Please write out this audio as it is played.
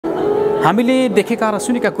हामीले देखेका र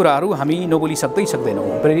सुनेका कुराहरू हामी नबोली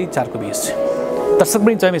सक्दैनौँ। प्रेरित 4 को 20।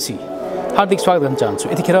 दर्शकवृन्द जय मसीह, हार्दिक स्वागत गर्न चाहन्छु।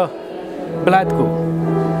 यतिखेर बेलायतको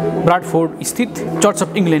ब्राडफोर्ड स्थित चर्च अफ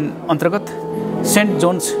इङ्ग्ल्यान्ड अन्तर्गत सेन्ट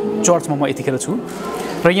जोन्स चर्चमा म यतिखेर छु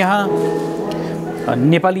र यहाँ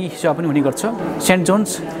नेपाली सेवा पनि हुने गर्छ। सेन्ट जोन्स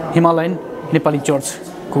हिमालयन नेपाली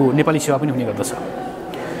चर्चको नेपाली सेवा पनि हुने गर्दछ।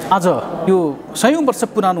 आज यो 100औं वर्ष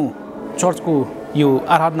पुरानो चर्चको यो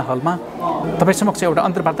आराधना हलमा तपाईँ समक्ष एउटा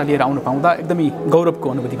अन्तर्वार्ता लिएर आउन पाउँदा एकदमै गौरवको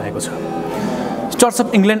अनुभूति भएको छ। चर्च अफ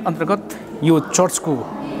इङ्ग्ल्यान्ड अन्तर्गत यो चर्चको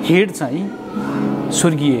हेड चाहिँ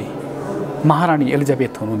स्वर्गीय महारानी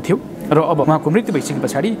एलिजाबेथ हुनुहुन्थ्यो र अब उहाँको मृत्यु भइसके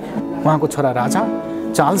पछाडि उहाँको छोरा राजा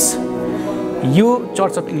चार्ल्स यो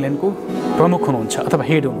चर्च अफ इङ्ग्ल्यान्डको प्रमुख हुनुहुन्छ अथवा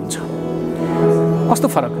हेड हुनुहुन्छ। कस्तो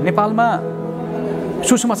फरक, नेपालमा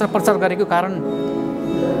सुसमाचार प्रचार गरेको कारण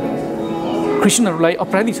क्रिस्चियनहरूलाई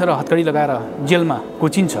अपराधी छ र हत्कडी लगाएर जेलमा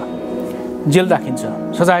कोचिन्छ, जेल राखिन्छ,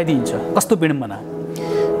 सजाय दिइन्छ। कस्तो विडम्बना।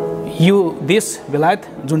 यो देश बेलायत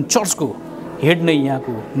जुन चर्चको हेड नै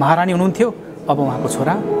यहाँको महारानी हुनुहुन्थ्यो, अब उहाँको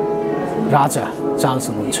छोरा राजा चार्ल्स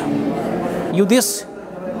हुनुहुन्छ। यो देश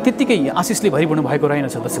त्यत्तिकै आशिषले भरिपूर्ण भएको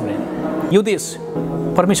रहेनछ दर्शकवृन्द। यो देश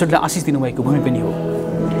परमेश्वरले आशिष दिनुभएको भूमि पनि हो।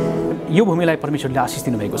 यो भूमिलाई परमेश्वरले आशिष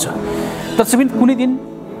दिनुभएको छ। दर्शकवृन्द, कुनै दिन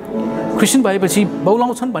क्रिस्चियन भएपछि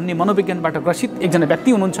बौलाउँछन् भन्ने मनोविज्ञानबाट ग्रसित एकजना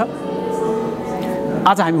व्यक्ति हुनुहुन्छ।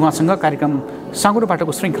 आज हामी उहाँसँग कार्यक्रम साँगुरो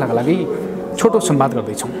बाटोको श्रृङ्खलाका लागि छोटो संवाद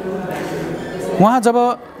गर्दैछौँ। उहाँ जब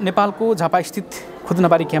नेपालको झापास्थित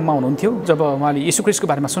खुदनाबारी क्याम्पमा हुनुहुन्थ्यो, जब उहाँले यीशु ख्रीष्टको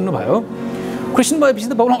बारेमा सुन्नुभयो, क्रिस्चियन भएपछि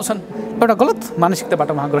त बौलाउँछन्, एउटा गलत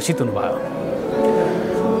मानसिकताबाट उहाँ ग्रसित हुनुभयो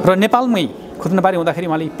र नेपालमै खुदनाबारी हुँदाखेरि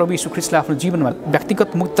उहाँले प्रभु यीशु ख्रीष्टलाई आफ्नो जीवनमा व्यक्तिगत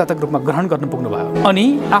मुक्तिदाताको रूपमा ग्रहण गर्न पुग्नुभयो अनि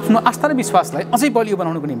आफ्नो आस्था र विश्वासलाई अझै बलियो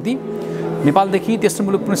बनाउनको निम्ति नेपालदेखि तेस्रो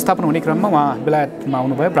मुलुक पुनर्स्थापना हुने क्रममा उहाँ बेलायतमा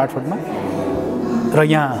आउनुभयो, ब्राडफोर्डमा, र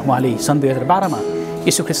यहाँ उहाँले सन् 2012मा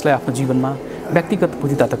यीशु ख्रीष्टलाई आफ्नो जीवनमा व्यक्तिगत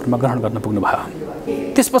मुक्तिदाताको रूपमा ग्रहण गर्न पुग्नुभयो।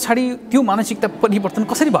 त्यस पछाडि त्यो मानसिकता परिवर्तन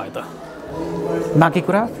कसरी भयो त? बाँकी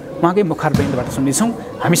कुरा उहाँकै मुखार बेन्डबाट सुन्नेछौँ।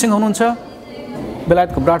 हामीसँग हुनुहुन्छ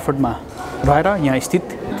बेलायतको ब्राडफोर्डमा रहेर यहाँ स्थित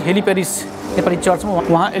हेली पेरिस नेपाली चर्चमा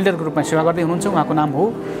उहाँ एल्डरको रूपमा सेवा गर्दै हुनुहुन्छ। उहाँको नाम हो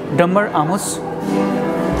डम्बर आमोस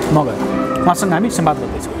मगर। उहाँसँग हामी संवाद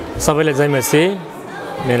गर्दैछौँ। सबैलाई जय मसीह।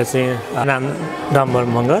 मेरो चाहिँ नाम डम्बर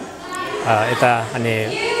मगर। यता अनि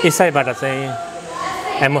इसाईबाट चाहिँ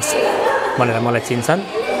एमोस भनेर मलाई चिन्छन्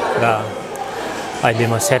र अहिले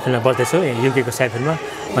म स्याफिलमा बस्दैछु, युकेको स्याफिलमा।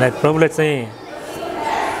 मलाई प्रभुले चाहिँ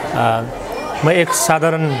म एक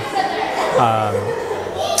साधारण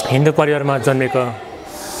हिन्दू परिवारमा जन्मेको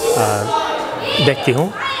व्यक्ति हुँ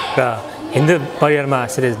र हिन्दू परिवारमा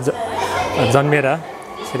यसरी जन्मेर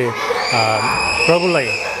यसरी प्रभुलाई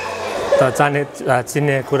त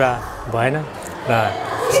चिन्ने कुरा भएन र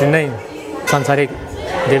यसरी नै सांसारिक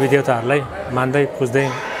देवी देवताहरूलाई मान्दै पुज्दै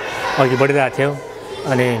अघि बढिरहेको थियो।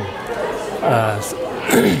 अनि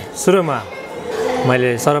सुरुमा मैले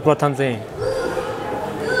सर्वप्रथम चाहिँ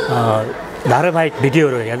धारावाहिक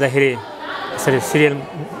भिडियोहरू हेर्दाखेरि यसरी सिरियल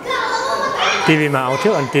टिभीमा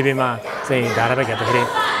आउँथ्यो अनि टिभीमा चाहिँ धारावाहिक हेर्दाखेरि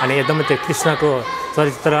अनि एकदमै त्यो कृष्णको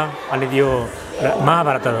चरित्र अनि यो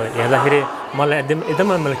महाभारतहरू हेर्दाखेरि मलाई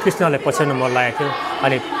एकदमै मलाई कृष्णलाई पछ्याउनु मन लागेको थियो।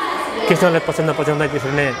 अनि कृष्णलाई पछ्याउँदा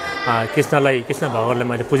त्यसरी नै कृष्ण भगवानलाई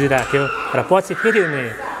मैले पुजिरहेको थियो र पछि फेरि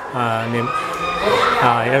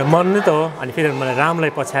एउटा मन नै त हो। अनि फेरि मैले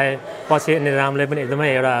रामलाई पछि अनि रामलाई पनि एकदमै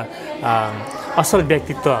एउटा असल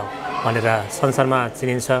व्यक्तित्व भनेर संसारमा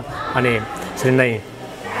चिनिन्छ। अनि यसरी नै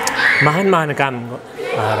महान काम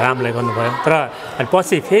रामले गर्नुभयो। तर अनि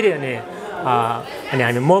पछि फेरि अनि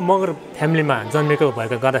हामी मगर फ्यामिलीमा जन्मेको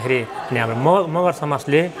भएको गर्दाखेरि अनि हाम्रो मगर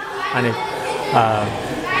समाजले अनि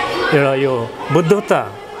एउटा यो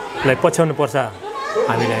बुद्धत्वलाई पछ्याउनुपर्छ।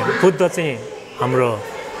 हामीलाई बुद्ध चाहिँ हाम्रो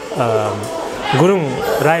गुरुङ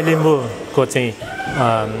राई लिम्बूको चाहिँ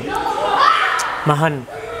महान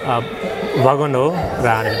भगवान हो र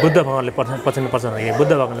हामी बुद्ध भगवानले पछ्याउनुपर्छ भनेर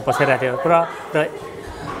बुद्ध भगवानले पछ्याइरहेको थियो। र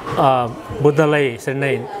बुद्धलाई यसरी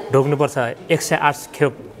नै ढोग्नुपर्छ, 108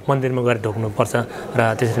 खेप मन्दिरमा गएर ढोग्नुपर्छ र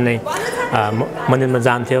त्यसरी नै मन्दिरमा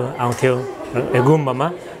जान्थ्यो आउँथ्यो गुम्बामा।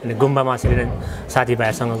 अनि गुम्बामा यसरी नै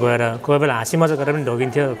साथीभाइहरूसँग गएर कोही बेला हाँसी मजा गरेर पनि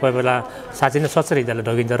ढोगिन्थ्यो, कोही बेला साँच्चै नै स्वच्छ हृदयले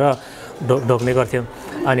ढोगिन्थ्यो र ढोग्ने गर्थ्यो।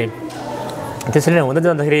 अनि त्यसरी नै हुँदै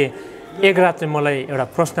जाँदाखेरि एक रात चाहिँ मलाई एउटा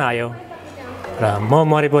प्रश्न आयो र म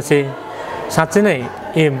मरेपछि साँच्चै नै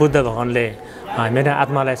बुद्ध भगवानले मेरो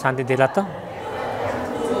आत्मालाई शान्ति दिला त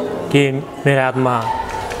कि मेरो आत्मा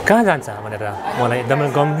कहाँ जान्छ भनेर मलाई एकदमै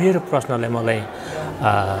गम्भीर प्रश्नले मलाई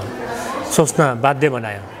सोच्न बाध्य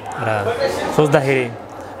बनायो। र सोच्दाखेरि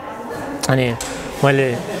अनि मैले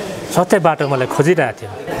सत्य बाटो मलाई खोजिरहेको थियो।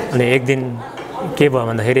 अनि एक दिन के भयो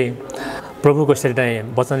भन्दाखेरि प्रभुको यसरी नै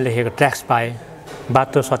वचन लेखेको ट्याक्स पाएँ,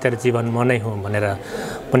 बाटो सत्य र जीवन म नै हुँ भनेर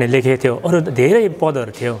पनि लेखेको थियो। अरू धेरै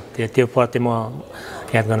पदहरू थियो, त्यो पद चाहिँ म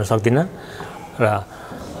याद गर्न सक्दिनँ। र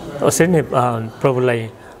यसरी नै प्रभुलाई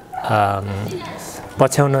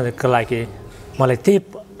पछ्याउनको लागि मलाई त्यही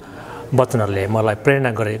वचनहरूले मलाई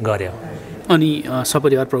प्रेरणा गर्यो। अनि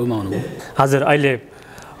सपरिवार प्रभुमा हुनुभयो? हजुर, अहिले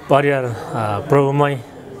परिवार प्रभुमै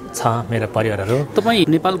छ मेरो परिवारहरू।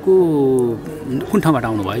 तपाईँ नेपालको कुन ठाउँबाट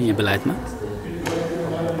आउनुभयो यहाँ बेलायतमा?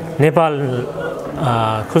 नेपाल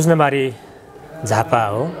खुजनबारी झापा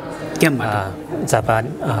हो। क्याम्पबाट? झापा,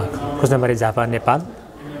 खुजनबारी झापा नेपाल।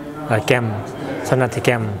 क्याम्प शरणार्थी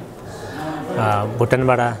क्याम्प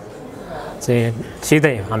भुटानबाट चाहिँ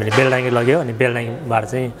सिधै हामीले बेलडाङ्गी लग्यो, अनि बेलडाङ्गीबाट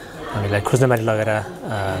चाहिँ हामीलाई खुजनबारी लगेर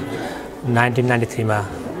 1993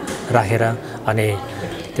 राखेर अनि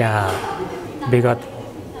त्यहाँ विगत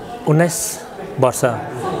 19 वर्ष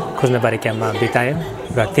खुजनबारी क्याम्पमा बिताएँ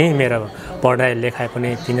र त्यहीँ मेरो पढाइ लेखाइ पनि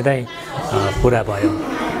तिनीमै पुरा भयो।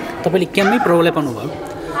 तपाईँले क्याम्पमै प्रभुलाई पाउनुभयो?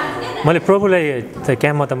 मैले प्रभुलाई चाहिँ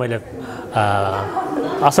क्याम्पमा त मैले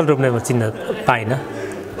असल रूपले चिन्न पाइनँ।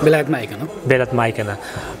 बेलायतमा आइकन? बेलायतमा आइकन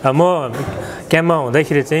म क्याम्पमा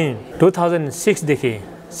हुँदाखेरि चाहिँ 2006देखि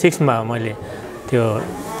 6मा मैले त्यो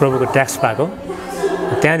प्रभुको ट्याक्स पाएको।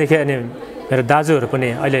 त्यहाँदेखि अनि मेरो दाजुहरू पनि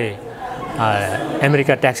अहिले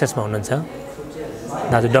अमेरिका टेक्सासमा हुनुहुन्छ,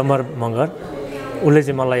 दाजु डम्बर मगर। उसले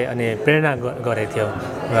चाहिँ मलाई अनि प्रेरणा गरेको थियो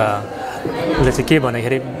र उसले चाहिँ के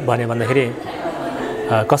भन्यो भन्दाखेरि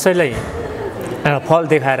कसैलाई एउटा फल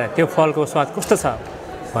देखाएर त्यो फलको स्वाद कस्तो छ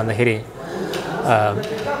भन्दाखेरि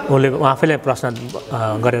उसले आफैलाई प्रश्न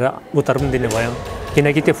गरेर उत्तर पनि दिनुभयो,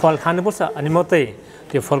 किनकि त्यो फल खानुपर्छ अनि मात्रै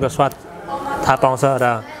त्यो फलको स्वाद थाहा पाउँछ र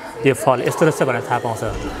यो फल यस्तो रहेछ भनेर थाहा पाउँछ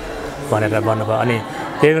भनेर भन्नुभयो। अनि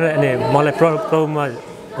त्यही भएर अनि मलाई प्रभुमा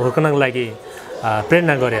हुर्कनको लागि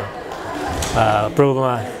प्रेरणा गर्यो।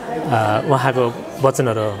 प्रभुमा उहाँको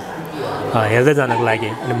वचनहरू हेर्दै जानको लागि।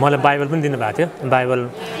 अनि मलाई बाइबल पनि दिनुभएको थियो। बाइबल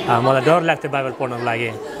मलाई डर लाग्थ्यो बाइबल पढ्नको लागि,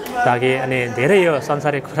 ताकि अनि धेरै यो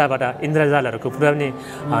संसारिक कुराबाट इन्द्रजालहरूको कुरा पनि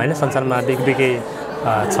होइन संसारमा बिगबिगै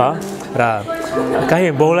छ र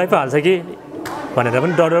कहीँ बौलाई पो हाल्छ कि भनेर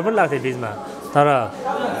पनि डर पनि लाग्थ्यो बिचमा। तर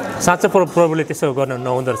साँच्चै प्रभुले त्यसो गर्न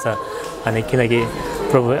नहुँदो रहेछ। अनि किनकि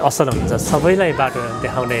प्रभु असल हुनुहुन्छ, सबैलाई बाटो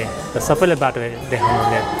देखाउने र सबैलाई बाटो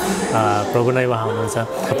देखाउने प्रभु नै उहाँ हुनुहुन्छ।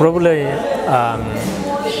 प्रभुले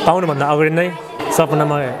पाउनुभन्दा अगाडि नै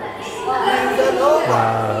सपनामा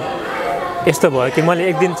यस्तो भयो कि मैले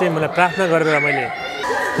एक दिन चाहिँ मलाई प्रार्थना गरेर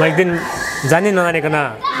म एक दिन जानी नजानिकन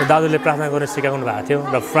दाजुले प्रार्थना गर्न सिकाउनु भएको थियो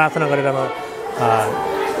र प्रार्थना गरेर म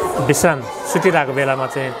विश्राम सुतिरहेको बेलामा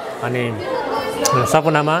चाहिँ अनि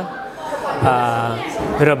सपनामा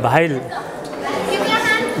मेरो भाइलाई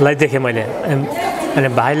देखेँ मैले। अनि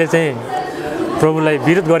भाइले चाहिँ प्रभुलाई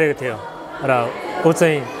विरोध गरेको थियो र ऊ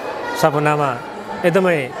चाहिँ सपनामा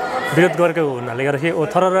एकदमै विरोध गरेको हुनाले गर्दाखेरि ऊ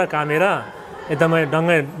थरर कामेर एकदमै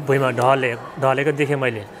डङ्गै भुइँमा ढलेको देखेँ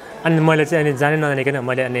मैले। अनि मैले चाहिँ अनि जाने नजानिकन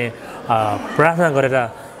मैले अनि प्रार्थना गरेर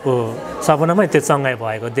ऊ सपनामै त्यो चङ्गाइ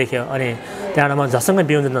भएको देख्यो। अनि त्यहाँबाट म झसङ्गै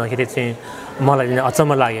बिउनु जाँदाखेरि चाहिँ मलाई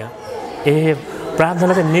अचम्म लाग्यो, ए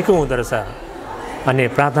प्रार्थना चाहिँ निको हुँदो रहेछ अनि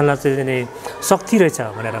प्रार्थना चाहिँ नि शक्ति रहेछ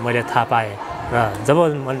भनेर मैले थाहा पाएँ। र जब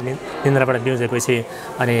मैले निन्द्राबाट बिउजेपछि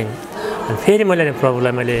अनि फेरि मैले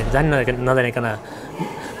प्रभुलाई मैले नजानिकन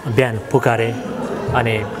बिहान पुकारेँ।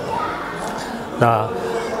 अनि र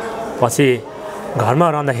पछि घरमा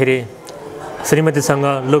रहँदाखेरि श्रीमतीसँग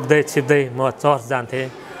लुक्दै छिप्दै म चर्च जान्थेँ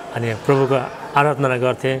अनि प्रभुको आराधना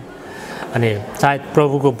गर्थेँ। अनि सायद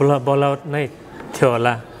प्रभुको बोलावट नै थियो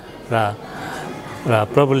होला र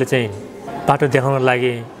प्रभुले चाहिँ बाटो देखाउनको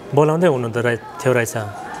लागि बोलाउँदै हुनुहुँदो थियो रहेछ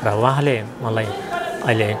र उहाँले मलाई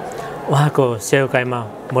अहिले उहाँको सेवकाईमा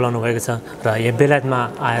बोलाउनु भएको छ। र यो बेलायतमा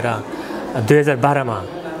आएर 2012मा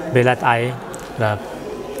बेलायत आएँ र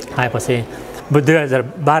आएपछि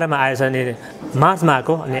 2012मा आएछ अनि मार्चमा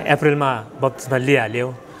आएको अनि अप्रिलमा बप्तिस्मा लिइहाल्यो।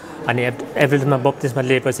 अनि अप्रिलमा बप्तिस्मा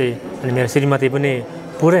लिएपछि अनि मेरो श्रीमती पनि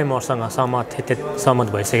पुरै मसँग सहमत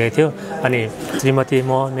भइसकेको थियो। अनि श्रीमती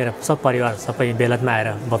म मेरो सब परिवार सबै बेलायतमा आएर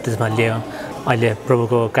बप्तिस्मा लियो। अहिले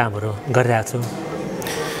प्रभुको कामहरू गरिरहेको छु।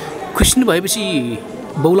 क्रिस्चियन भएपछि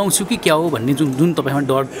बौलाउँछु कि क्या हो भन्ने जुन तपाईँमा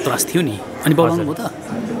डर त्रास थियो नि, अनि बौलाउनु भयो त?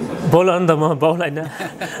 बोलाउनु त म बौलाइन,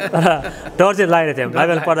 तर डर चाहिँ लागेको थियो।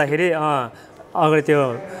 बाइबल पढ्दाखेरि अगाडि त्यो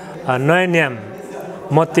नयाँ नियम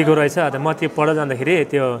मत्तीको रहेछ, मत्ती पढ्दै जाँदाखेरि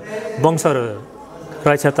त्यो वंशहरू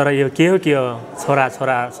रहेछ। तर यो के हो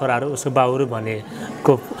छोराहरू उसको बाउहरू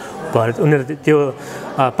भनेको उनीहरू त्यो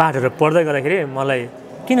पाठहरू पढ्दै गर्दाखेरि मलाई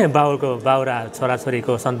किन बाउ र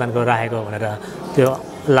छोराछोरीको सन्तानको राखेको भनेर त्यो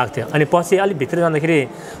लाग्थ्यो। अनि पछि अलिक भित्र जाँदाखेरि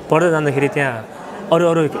पढ्दै जाँदाखेरि त्यहाँ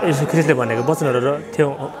अरू यसो ख्रिस्टले भनेको वचनहरू थियो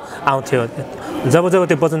आउँथ्यो जब त्यो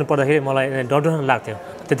वचन पढ्दाखेरि मलाई डर लाग्थ्यो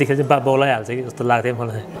त्यतिखेर चाहिँ बौलाइहाल्छ कि जस्तो लाग्थ्यो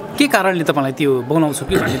मलाई के कारणले तपाईँलाई त्यो बनाउँछु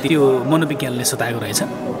कि भन्ने त्यो मनोविज्ञानले सताएको रहेछ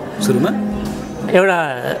सुरुमा एउटा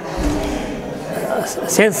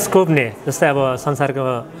सेन्स स्कोपले जस्तै अब संसारको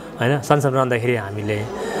होइन संसारमा रहँदाखेरि हामीले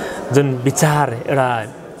जुन विचार एउटा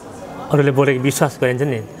अरूले बोलेको विश्वास गरिन्छ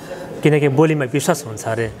नि किनकि बोलीमा विश्वास हुन्छ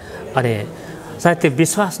अरे अनि सायद त्यो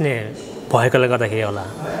विश्वास नै भएकोले गर्दाखेरि होला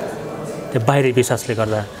त्यो बाहिरी विश्वासले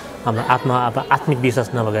गर्दा हाम्रो आत्मा अब आत्मिक विश्वास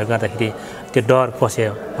नभएको गर्दाखेरि त्यो डर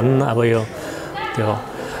पस्यो भनौँ न अब यो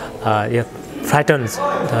फ्राइटन्स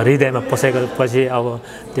हृदयमा पसेपछि अब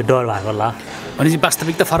त्यो डर भएको होला भनेपछि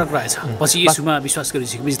वास्तविकता फरक रहेछ पछि यसुमा विश्वास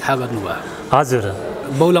गरिसकेपछि थाहा गर्नुभयो हजुर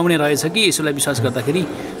बौलाउने रहेछ कि यसुलाई विश्वास गर्दाखेरि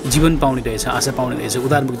जीवन पाउने रहेछ आशा पाउने रहेछ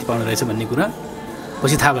उद्धार मुक्ति पाउने रहेछ भन्ने कुरा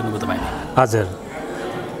पछि थाहा गर्नुभयो तपाईँले हजुर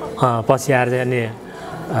पछि आएर चाहिँ अनि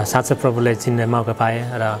साँच्चै प्रभुलाई चिन्ने मौका पाएँ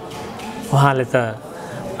र उहाँले त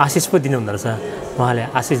आशिष पो दिनुहुँदो रहेछ उहाँले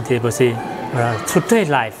आशिष दिएपछि एउटा छुट्टै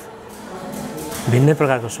लाइफ भिन्नै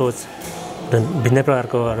प्रकारको सोच भिन्नै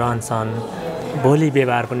प्रकारको रहनसहन बोली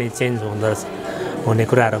व्यवहार पनि चेन्ज हुने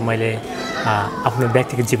कुराहरू मैले आफ्नो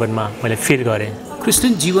व्यक्तिगत जीवनमा मैले फिल गरेँ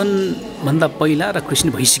क्रिस्चियन जीवनभन्दा पहिला र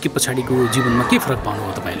क्रिस्चियन भइसके पछाडिको जीवनमा के फरक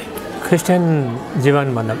पाउनुभयो तपाईँले क्रिस्चियन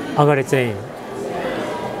जीवनभन्दा अगाडि चाहिँ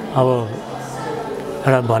अब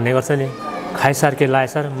एउटा भन्ने गर्छ नि खाइसार के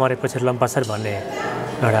लाएसार मरेपछि लम्पासार भन्ने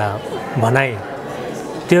एउटा भनाइ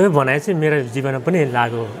त्यो भनाइ चाहिँ मेरो जीवनमा पनि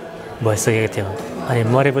लागु भइसकेको थियो अनि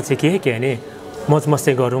मरेपछि के भने मोज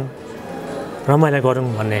मस्ती गरौँ रमाइलो गरौँ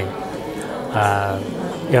भन्ने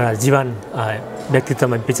एउटा जीवन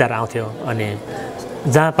व्यक्तित्वमा विचार आउँथ्यो अनि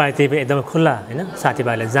जहाँ पाए त्यही पनि एकदमै खुल्ला होइन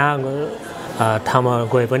साथीभाइले जहाँ ठाउँमा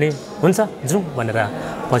गए पनि हुन्छ जाउँ भनेर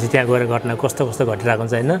पछि त्यहाँ गएर घटना कस्तो घटिरहेको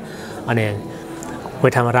हुन्छ होइन अनि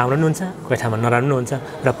कोही ठाउँमा राम्रो पनि हुन्छ कोही ठाउँमा नराम्रो पनि हुन्छ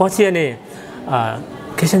र पछि अनि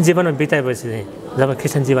क्रिस्चियन जीवनमा बिताएपछि जब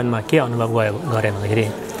क्रिस्चियन जीवनमा के अनुभव गरेँ भन्दाखेरि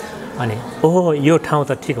अनि ओहो यो ठाउँ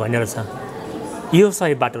त ठिक होइन रहेछ यो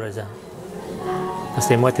सही बाटो रहेछ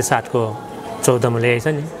जस्तै म त्यो 7 को 14मा ल्याएछ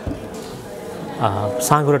नि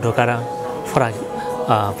साँगुरो ढोका र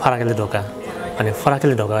फराकिलो ढोका अनि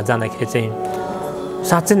फराकिलो ढोका जाँदाखेरि चाहिँ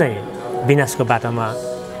साँच्चै नै विनाशको बाटोमा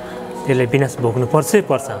त्यसले विनाश भोग्नु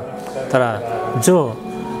पर्छ तर जो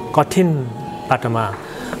कठिन बाटोमा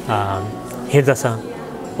हिँड्दछ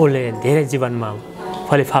उसले धेरै जीवनमा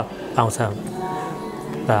फलिफाप पाउँछ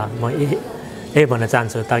र म यही भन्न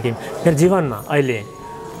चाहन्छु ताकि मेरो जीवनमा अहिले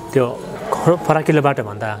त्यो फराकिलो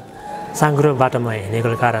बाटोभन्दा साँगुरो बाटोमा हिँडेको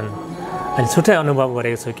कारण अहिले छुट्टै अनुभव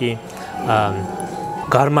गरेको छु कि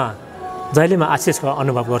घरमा जहिले म आशिषको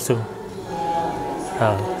अनुभव गर्छु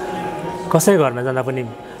कसै घरमा जाँदा पनि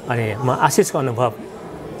अनि म आशिषको अनुभव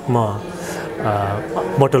म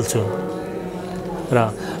बटुल्छु र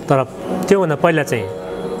तर त्योभन्दा पहिला चाहिँ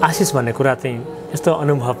आशिष भन्ने कुरा चाहिँ यस्तो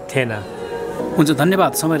अनुभव थिएन हुन्छ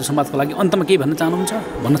धन्यवाद समय र संवादको लागि अन्तमा केही भन्न चाहनुहुन्छ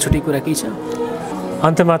भन्न छुटेको कुरा केही छ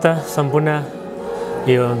अन्तमा त सम्पूर्ण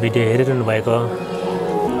यो भिडियो हेरिरहनु भएको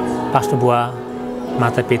पास्टर बुवा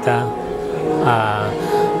माता पिता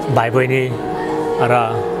भाइ बहिनी र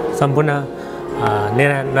सम्पूर्ण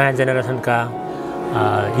नयाँ जेनेरेसनका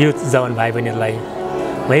युथ जवान भाइ बहिनीहरूलाई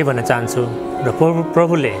म यही भन्न चाहन्छु र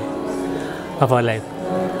प्रभुले तपाईँलाई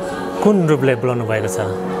कुन रूपले बोलाउनु भएको छ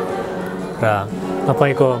र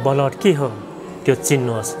तपाईँको बलवट के हो त्यो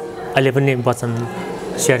चिन्नुहोस् अहिले पनि वचन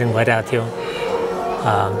सेयरिङ भइरहेको थियो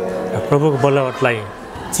र प्रभुको बलवटलाई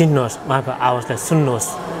चिन्नुहोस् उहाँको आवाजलाई सुन्नुहोस्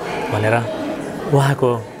भनेर उहाँको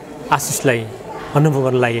आशिषलाई अनुभव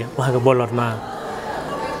गर्नु लागि उहाँको बलवटमा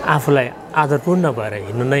आफूलाई आदरपूर्ण भएर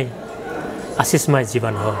हिँड्नु नै आशिषमय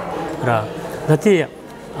जीवन हो र जति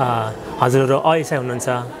हजुरहरू अहिसा हुनुहुन्छ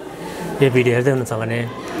यो भिडियो हेर्दै हुनुहुन्छ भने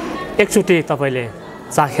एकचोटि तपाईँले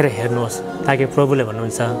चाखेर हेर्नुहोस् ताकि प्रभुले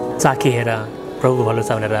भन्नुहुन्छ चाखिएर प्रभु भलो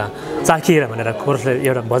छ भनेर चाखिएर भनेर कोरसले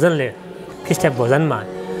एउटा भजनले क्रिस्चियन भजनमा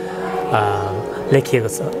देखिएको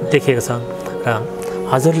छ र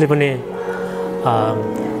हजुरले पनि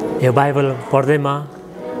यो बाइबल पढ्दैमा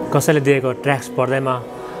कसैले दिएको ट्र्याक्स पढ्दैमा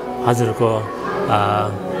हजुरको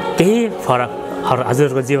केही फरक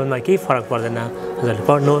हजुरको जीवनमा केही फरक पर्दैन हजुरले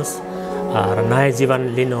पढ्नुहोस् र नयाँ जीवन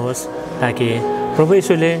लिनुहोस् ताकि प्रभु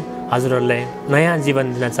यीशुले हजुरहरूलाई नयाँ जीवन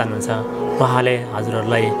दिन चाहनुहुन्छ उहाँले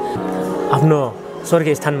हजुरहरूलाई आफ्नो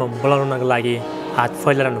स्वर्गीय स्थानमा बोलाउनको लागि हात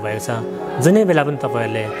फैलाइरहनु भएको छ जुनै बेला पनि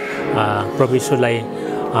तपाईँहरूले प्रभु यीशुलाई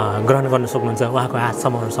ग्रहण गर्न सक्नुहुन्छ उहाँको हात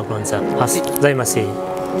समाउन सक्नुहुन्छ हस् जय मसीह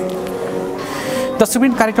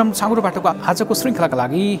दर्शकवृन्द कार्यक्रम साँगुरो बाटोको आजको श्रृङ्खलाका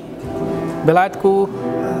लागि बेलायतको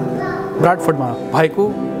ब्राडफोर्डमा भएको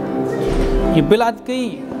यो बेलायतकै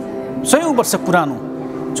 100 वर्ष पुरानो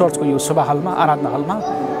चर्चको यो सभा हलमा आराधना हलमा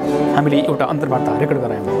हामीले एउटा अन्तर्वार्ता रेकर्ड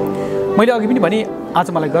गरायौँ। मैले अघि पनि भने आज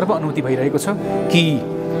मलाई गर्व अनुभूति भइरहेको छ कि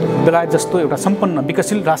बेलायत जस्तो एउटा सम्पन्न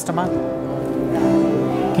विकसशील राष्ट्रमा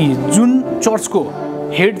कि जुन चर्चको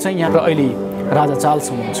हेड चाहिँ यहाँ अहिले राजा चार्ल्स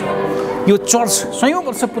हुनुहुन्छ, यो चर्च 100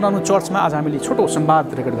 वर्ष पुरानो चर्चमा आज हामीले छोटो संवाद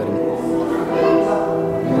रेकर्ड गऱ्यौँ।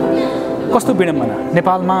 कस्तो विडम्बना,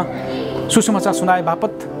 नेपालमा सुसमाचार सुनाए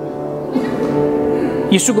बापत,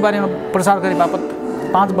 यीशुको बारेमा प्रचार गरे बापत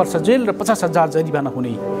 5 वर्ष जेल र 50,000 जरिवाना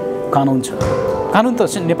हुने कानुन छ। कानुन त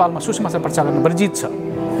नेपालमा सुसमाचार प्रचार गर्न वर्जित छ,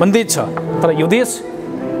 बन्देज छ। तर यो देश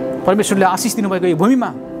परमेश्वरले आशिष दिनुभएको यो भूमिमा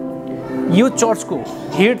यो चर्चको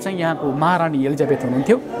हेड चाहिँ यहाँको महारानी एलिजाबेथ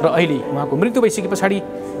हुनुहुन्थ्यो र अहिले उहाँको मृत्यु भइसके पछाडि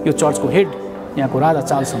यो चर्चको हेड यहाँको राजा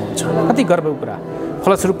चार्ल्स हुनुहुन्छ। कति गर्वको कुरा।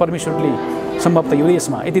 फलस्वरूप परमेश्वरले सम्भवतः यो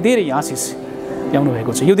देशमा यति धेरै आशिष ल्याउनु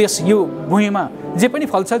भएको छ। यो देश, यो भूमिमा जे पनि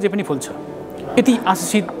फल्छ, जे पनि फुल्छ, यति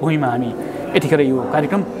आशिषित भूमिमा हामी यतिखेर यो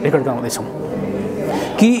कार्यक्रम रेकर्ड गराउँदैछौँ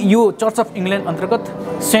कि यो चर्च अफ इङ्ल्यान्ड अन्तर्गत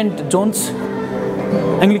सेन्ट जोन्स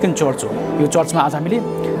एङ्ग्लिकन चर्च हो। यो चर्चमा आज हामीले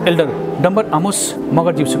एल्डर डम्बर आमोस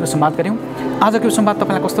मगरज्यूसँग संवाद गऱ्यौँ। आजको यो संवाद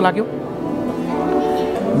तपाईँलाई कस्तो लाग्यो?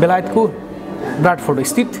 बेलायतको ब्राडफोर्ड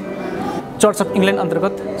स्थित चर्च अफ इङ्ल्यान्ड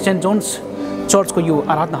अन्तर्गत सेन्ट जोन्स चर्चको यो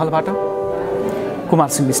आराधना हलबाट कुमार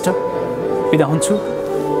सिंह बिस्ट बिदा हुन्छु।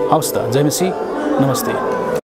 हवस् त, जय मसी, नमस्ते।